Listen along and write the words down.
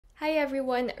Hi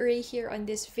everyone! Ray here. On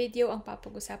this video, ang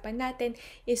papag-usapan natin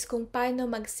is kung paano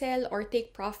mag-sell or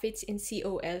take profits in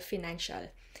COL Financial.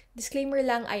 Disclaimer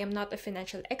lang, I am not a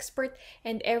financial expert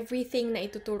and everything na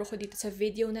ituturo ko dito sa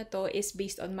video na to is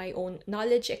based on my own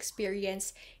knowledge,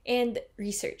 experience, and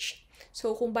research.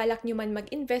 So kung balak nyo man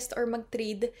mag-invest or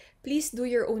mag-trade, please do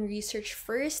your own research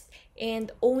first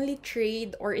and only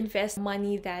trade or invest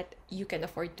money that you can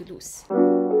afford to lose.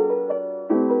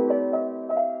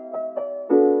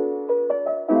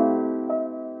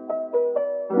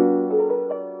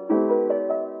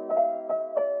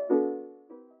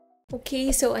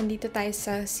 Okay, so andito tayo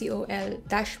sa COL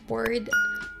dashboard,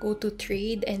 go to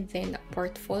trade and then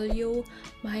portfolio.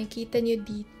 Makikita nyo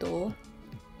dito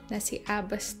na si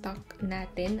ABA stock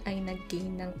natin ay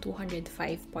nag-gain ng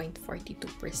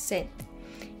 205.42%.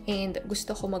 And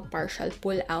gusto ko mag-partial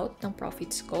pull out ng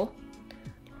profits ko.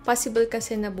 Possible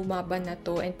kasi na bumaba na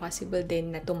to and possible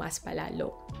din na tumaas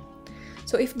palalo.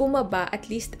 So if bumaba, at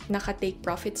least naka-take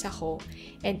profits ako.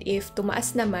 And if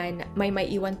tumaas naman, may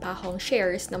maiwan pa akong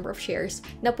shares, number of shares,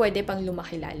 na pwede pang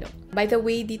lumaki lalo. By the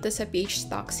way, dito sa PH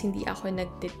Stocks, hindi ako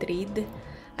nagte-trade.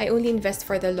 I only invest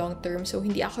for the long term. So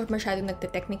hindi ako masyadong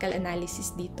nagte-technical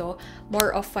analysis dito.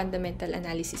 More of fundamental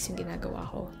analysis yung ginagawa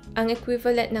ko. Ang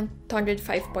equivalent ng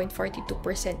 205.42%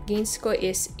 gains ko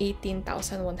is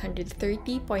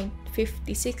 18,130.56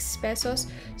 pesos.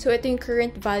 So ito yung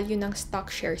current value ng stock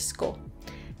shares ko.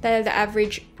 Dahil the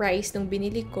average price nung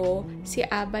binili ko, si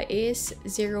ABA is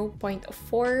 0.4413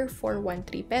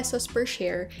 pesos per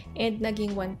share and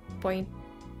naging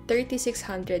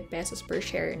 1.3600 pesos per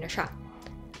share na siya.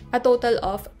 A total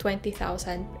of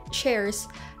 20,000 shares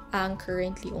ang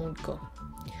currently owned ko.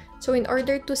 So in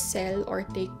order to sell or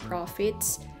take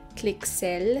profits, click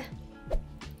sell.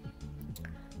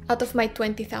 Out of my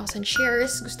 20,000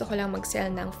 shares, gusto ko lang mag-sell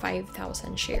ng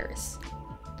 5,000 shares.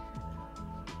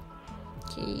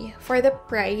 Okay. For the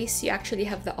price, you actually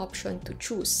have the option to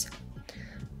choose.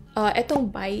 Etong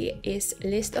buy is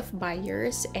list of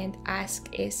buyers and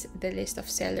ask is the list of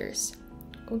sellers.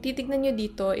 Kung titignan nyo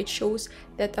dito, it shows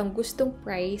that ang gustong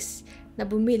price na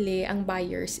bumili ang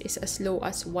buyers is as low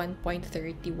as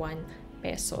 1.31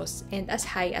 pesos and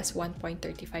as high as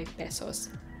 1.35 pesos.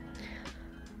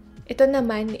 Ito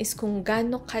naman is kung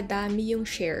gaano kadami yung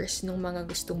shares ng mga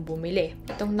gustong bumili.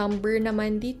 Itong number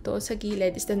naman dito sa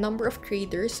gilid is the number of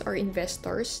traders or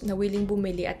investors na willing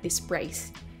bumili at this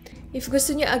price. If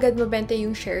gusto nyo agad mabenta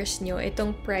yung shares nyo,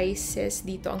 itong prices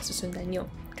dito ang susundan nyo.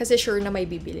 Kasi sure na may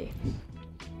bibili.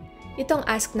 Itong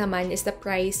ask naman is the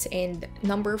price and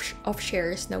number of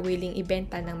shares na willing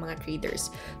ibenta ng mga traders.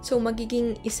 So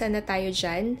magiging isa na tayo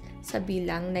dyan sa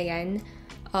bilang na yan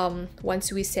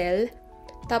once we sell.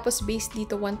 Tapos based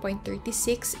dito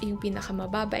 1.36 yung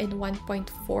pinakamababa and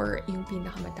 1.4 yung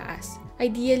pinakamataas.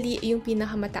 Ideally, yung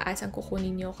pinakamataas ang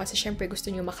kukunin nyo kasi syempre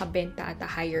gusto nyo makabenta at a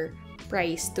higher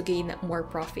price to gain more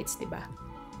profits, diba?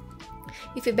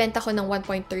 If ibenta ko ng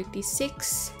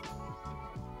 1.36,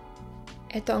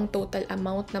 ito ang total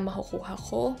amount na makukuha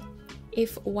ko.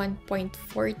 If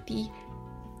 1.40,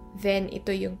 then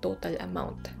ito yung total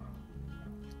amount.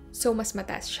 So, mas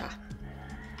mataas siya.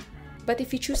 But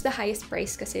if you choose the highest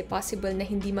price kasi possible na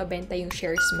hindi mabenta yung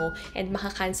shares mo and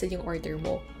maka-cancel yung order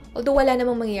mo. Although wala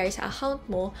namang mangyayari sa account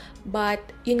mo, but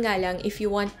yun nga lang, if you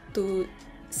want to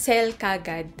sell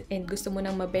kagad and gusto mo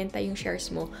nang mabenta yung shares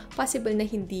mo, possible na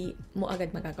hindi mo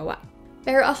agad magagawa.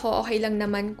 Pero ako, okay lang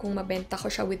naman kung mabenta ko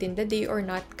siya within the day or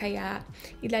not, kaya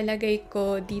ilalagay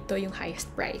ko dito yung highest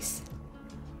price.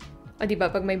 O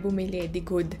diba, pag may bumili, di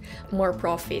good, more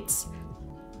profits.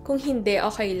 Kung hindi,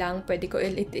 okay lang. Pwede ko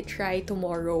i-try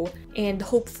tomorrow. And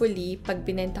hopefully, pag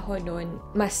binenta ko nun,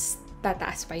 mas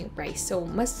tataas pa yung price. So,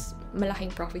 mas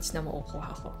malaking profits na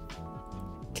makukuha ko.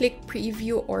 Click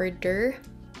preview order.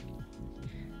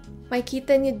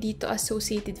 Makikita nyo dito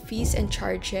associated fees and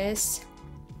charges.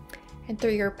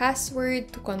 Enter your password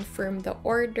to confirm the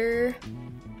order.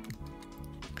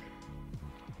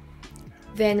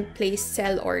 Then, place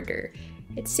sell order.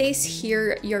 It says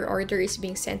here, your order is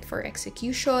being sent for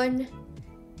execution.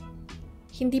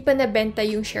 Hindi pa nabenta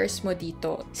yung shares mo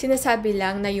dito. Sinasabi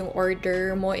lang na yung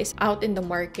order mo is out in the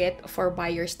market for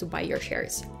buyers to buy your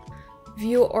shares.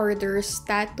 View order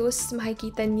status.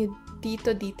 Makikita nyo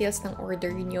dito details ng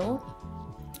order nyo.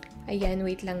 Ayan,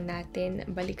 wait lang natin.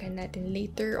 Balikan natin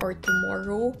later or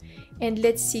tomorrow. And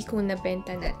let's see kung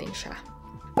nabenta natin siya.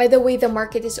 By the way, the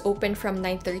market is open from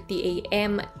 9:30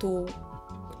 a.m. to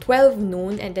 12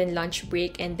 noon and then lunch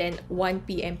break and then 1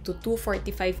 p.m. to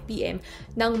 2:45 p.m.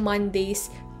 ng Mondays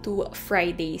to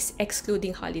Fridays,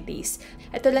 excluding holidays.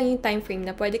 Ito lang yung time frame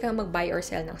na pwede kang mag-buy or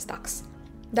sell ng stocks.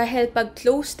 Dahil pag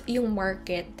closed yung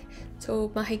market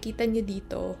So, makikita nyo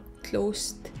dito,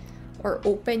 closed or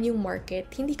open yung market,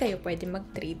 hindi kayo pwede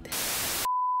mag-trade.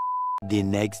 The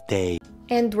next day.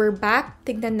 And we're back.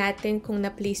 Tignan natin kung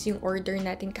na-place yung order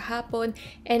natin kahapon.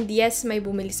 And yes, may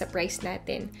bumili sa price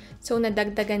natin. So,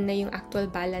 nadagdagan na yung actual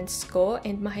balance ko.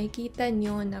 And makikita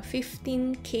nyo na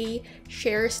 15K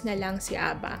shares na lang si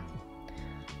ABA.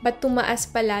 But tumaas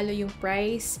pa lalo yung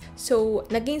price. So,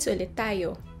 nag-gains ulit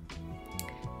tayo.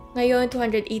 Ngayon,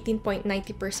 218.90%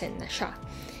 na siya.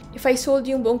 If I sold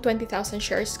yung buong 20,000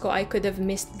 shares ko, I could have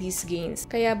missed these gains.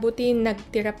 Kaya buti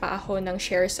nagtira pa ako ng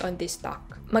shares on this stock.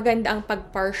 Maganda ang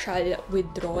pag-partial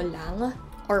withdraw lang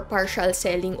or partial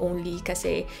selling only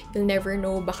kasi you'll never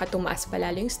know, baka tumaas pa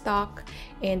lalo yung stock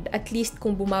and at least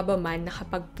kung bumaba man,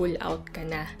 nakapag-pull out ka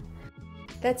na.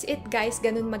 That's it guys,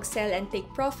 ganun mag-sell and take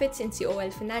profits in COL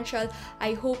Financial.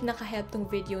 I hope nakahelp tong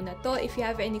video na to. If you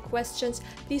have any questions,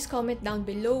 please comment down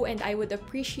below and I would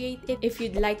appreciate it if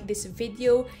you'd like this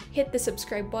video. Hit the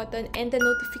subscribe button and the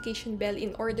notification bell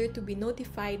in order to be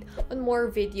notified on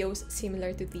more videos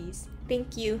similar to these.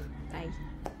 Thank you. Bye.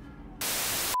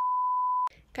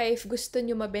 Kaya if gusto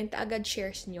nyo mabenta agad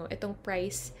shares nyo, itong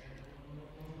price